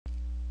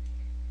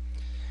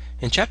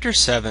In Chapter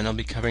 7, I'll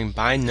be covering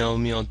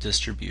binomial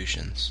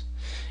distributions.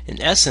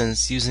 In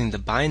essence, using the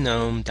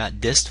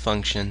Binom.DIST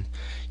function,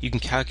 you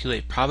can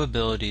calculate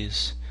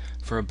probabilities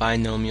for a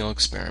binomial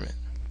experiment.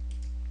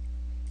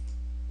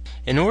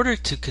 In order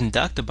to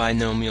conduct a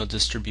binomial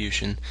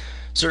distribution,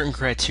 certain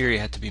criteria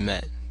have to be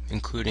met,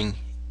 including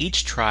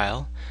each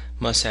trial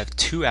must have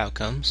two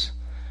outcomes,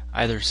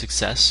 either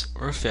success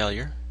or a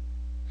failure.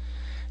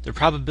 The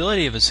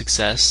probability of a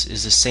success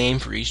is the same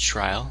for each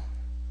trial.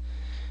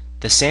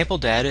 The sample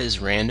data is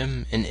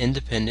random and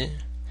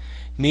independent,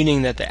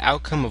 meaning that the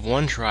outcome of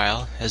one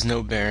trial has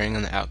no bearing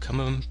on the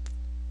outcome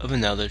of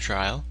another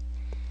trial.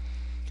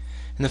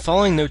 And the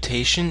following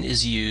notation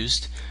is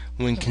used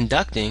when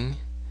conducting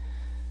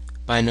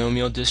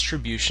binomial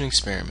distribution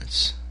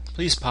experiments.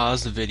 Please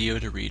pause the video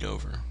to read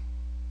over.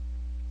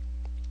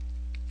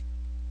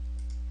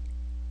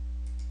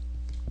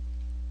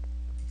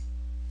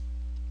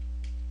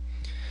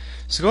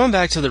 So going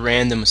back to the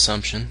random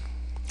assumption,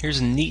 here's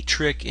a neat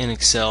trick in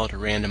Excel to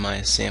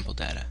randomize sample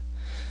data.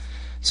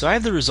 So I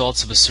have the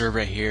results of a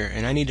survey here,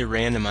 and I need to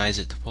randomize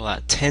it to pull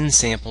out 10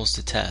 samples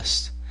to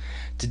test.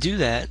 To do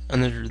that,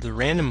 under the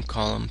random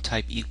column,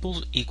 type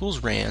equals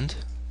rand,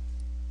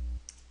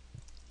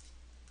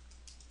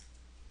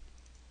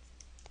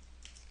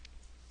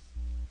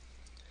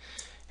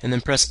 and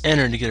then press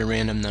enter to get a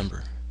random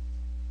number.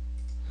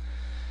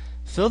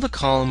 Fill the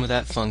column with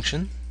that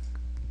function,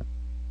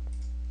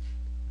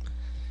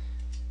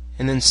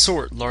 and then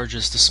sort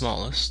largest to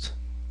smallest.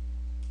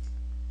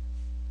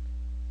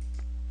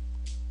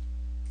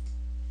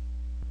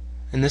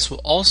 And this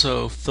will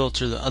also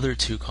filter the other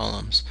two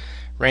columns,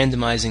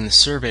 randomizing the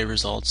survey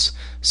results,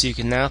 so you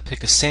can now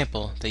pick a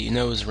sample that you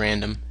know is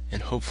random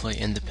and hopefully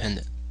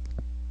independent.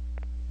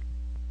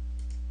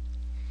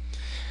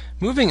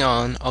 Moving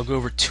on, I'll go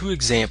over two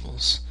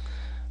examples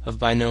of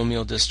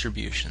binomial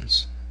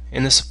distributions.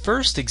 In this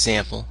first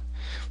example,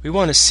 we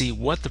want to see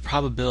what the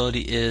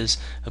probability is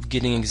of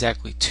getting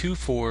exactly 2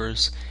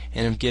 4s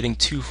and of getting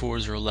 2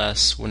 4s or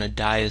less when a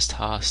die is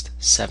tossed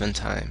 7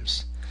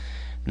 times.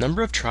 The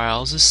number of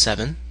trials is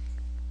 7,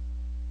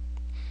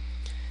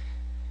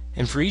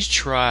 and for each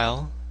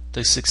trial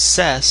the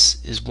success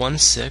is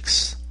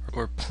 1/6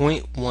 or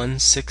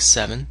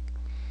 0.167.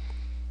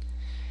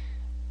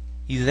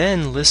 You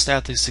then list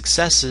out the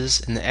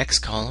successes in the X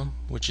column,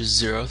 which is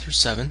 0 through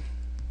 7.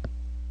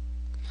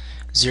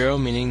 0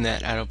 meaning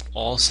that out of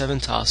all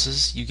 7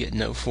 tosses you get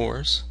no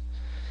 4s,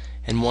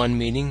 and 1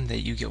 meaning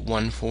that you get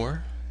 1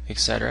 4,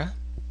 etc.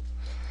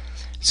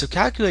 So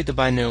calculate the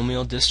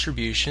binomial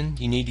distribution,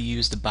 you need to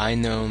use the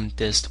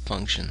Binom.DIST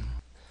function.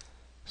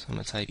 So I'm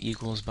going to type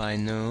equals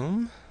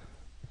binom,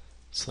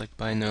 select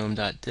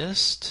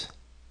Binom.DIST.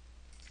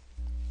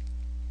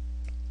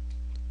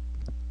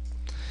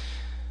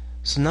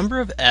 So number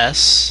of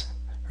S,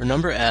 or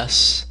number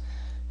S,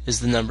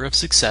 is the number of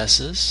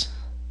successes,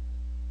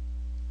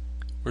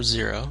 or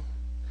 0.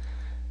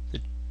 The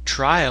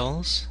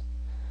trials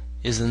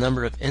is the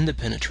number of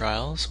independent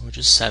trials, which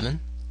is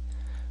 7.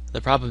 The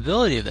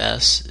probability of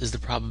S is the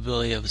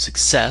probability of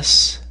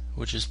success,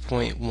 which is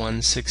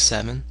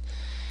 0.167.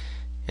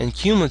 And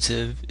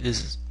cumulative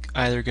is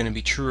either going to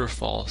be true or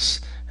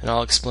false, and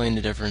I'll explain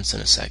the difference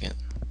in a second.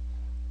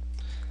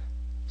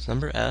 So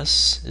number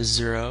S is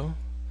 0.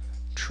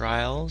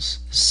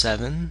 Trials is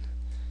 7.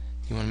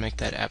 You want to make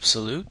that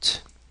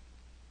absolute.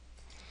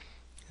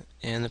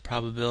 And the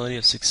probability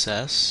of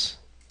success,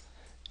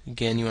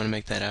 again you want to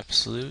make that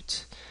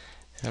absolute.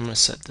 And I'm going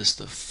to set this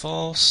to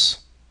false.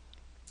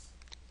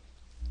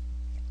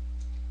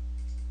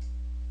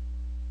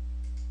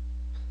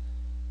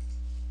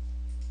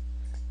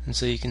 And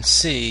so you can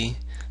see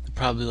the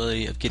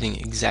probability of getting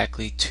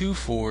exactly 2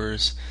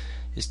 4s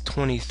is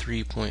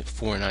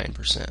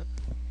 23.49%.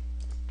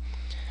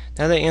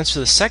 Now to answer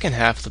the second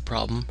half of the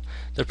problem,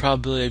 the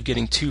probability of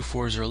getting 2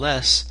 4s or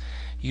less,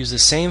 use the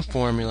same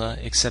formula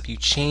except you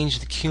change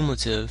the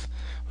cumulative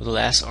or the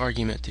last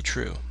argument to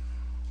true.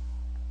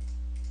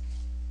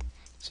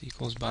 So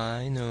equals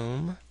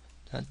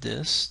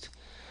binom.dist.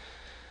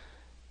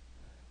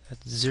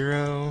 That's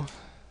 0.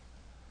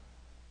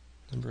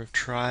 Number of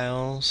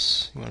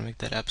trials, you want to make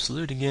that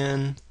absolute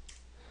again.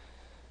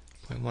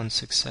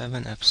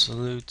 0.167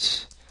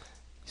 absolute.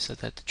 Set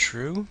that to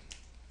true.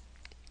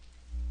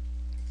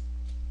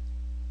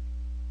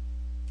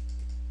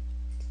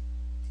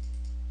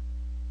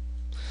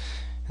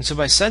 And so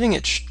by setting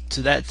it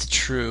to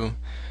true,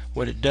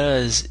 what it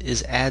does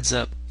is adds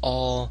up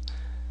all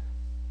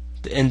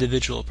the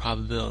individual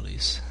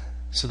probabilities.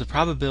 So the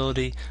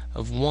probability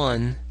of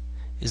 1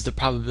 is the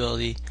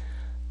probability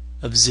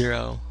of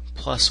 0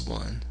 plus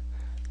 1.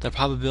 The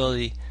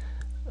probability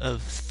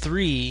of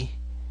 3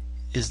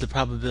 is the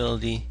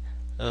probability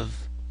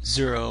of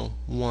 0,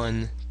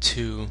 1,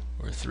 2,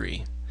 or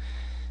 3.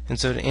 And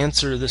so to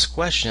answer this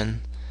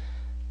question,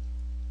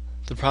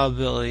 the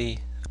probability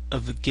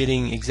of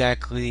getting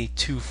exactly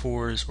 2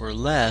 4s or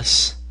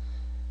less,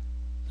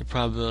 the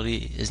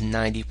probability is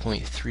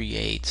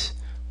 90.38,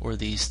 or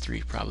these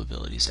three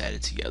probabilities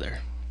added together.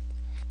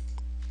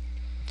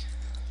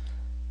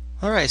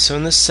 Alright, so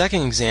in this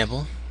second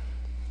example,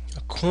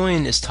 a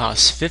coin is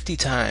tossed 50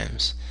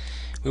 times.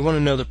 We want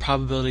to know the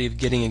probability of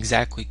getting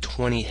exactly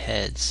 20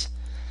 heads.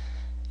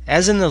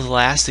 As in the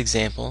last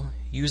example,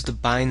 use the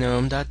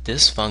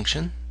BINOM.DIST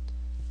function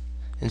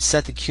and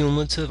set the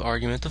cumulative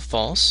argument to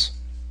false.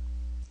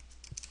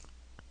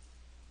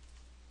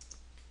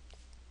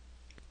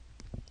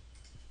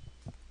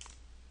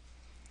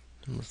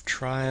 Number of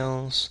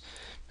trials,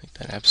 make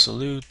that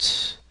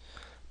absolute.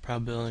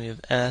 Probability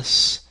of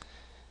S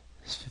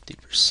is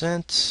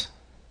 50%.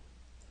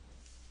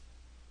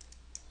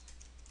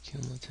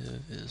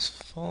 Cumulative is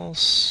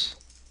false.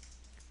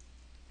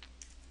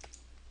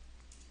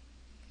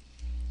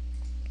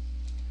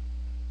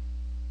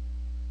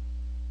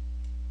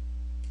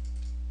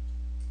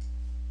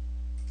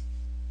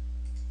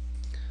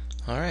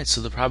 Alright, so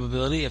the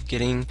probability of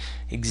getting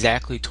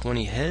exactly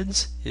 20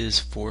 heads is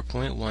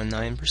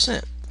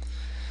 4.19%.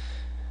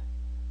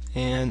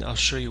 And I'll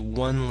show you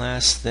one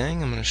last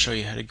thing. I'm going to show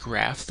you how to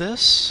graph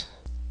this.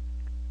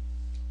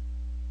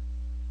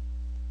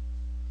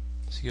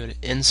 So you go to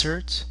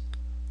Insert,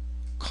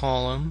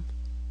 Column,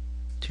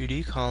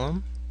 2D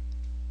Column.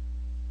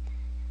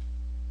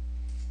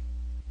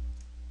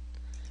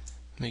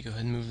 Let me go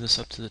ahead and move this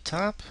up to the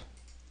top.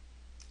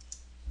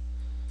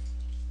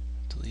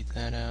 Delete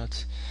that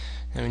out.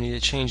 Now we need to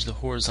change the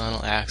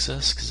horizontal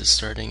axis because it's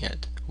starting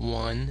at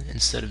 1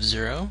 instead of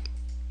 0.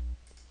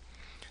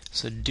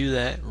 So to do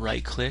that,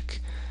 right-click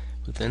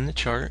within the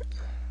chart,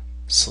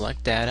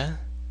 select Data,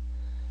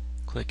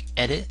 click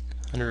Edit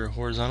under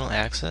Horizontal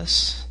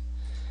Axis,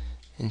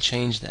 and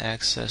change the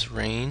axis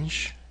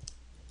range.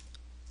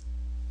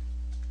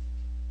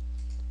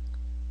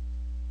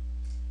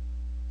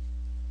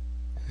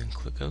 And then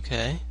click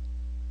OK.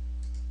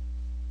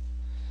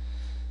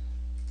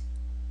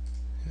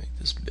 Make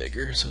this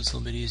bigger so it's a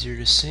little bit easier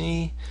to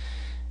see.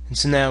 And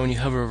so now when you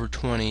hover over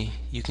 20,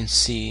 you can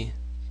see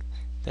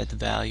that the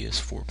value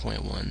is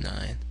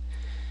 4.19.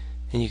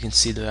 And you can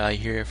see the value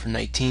here for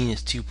 19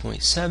 is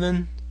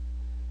 2.7.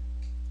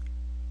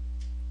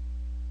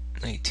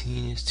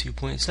 19 is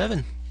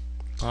 2.7.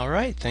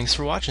 Alright, thanks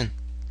for watching.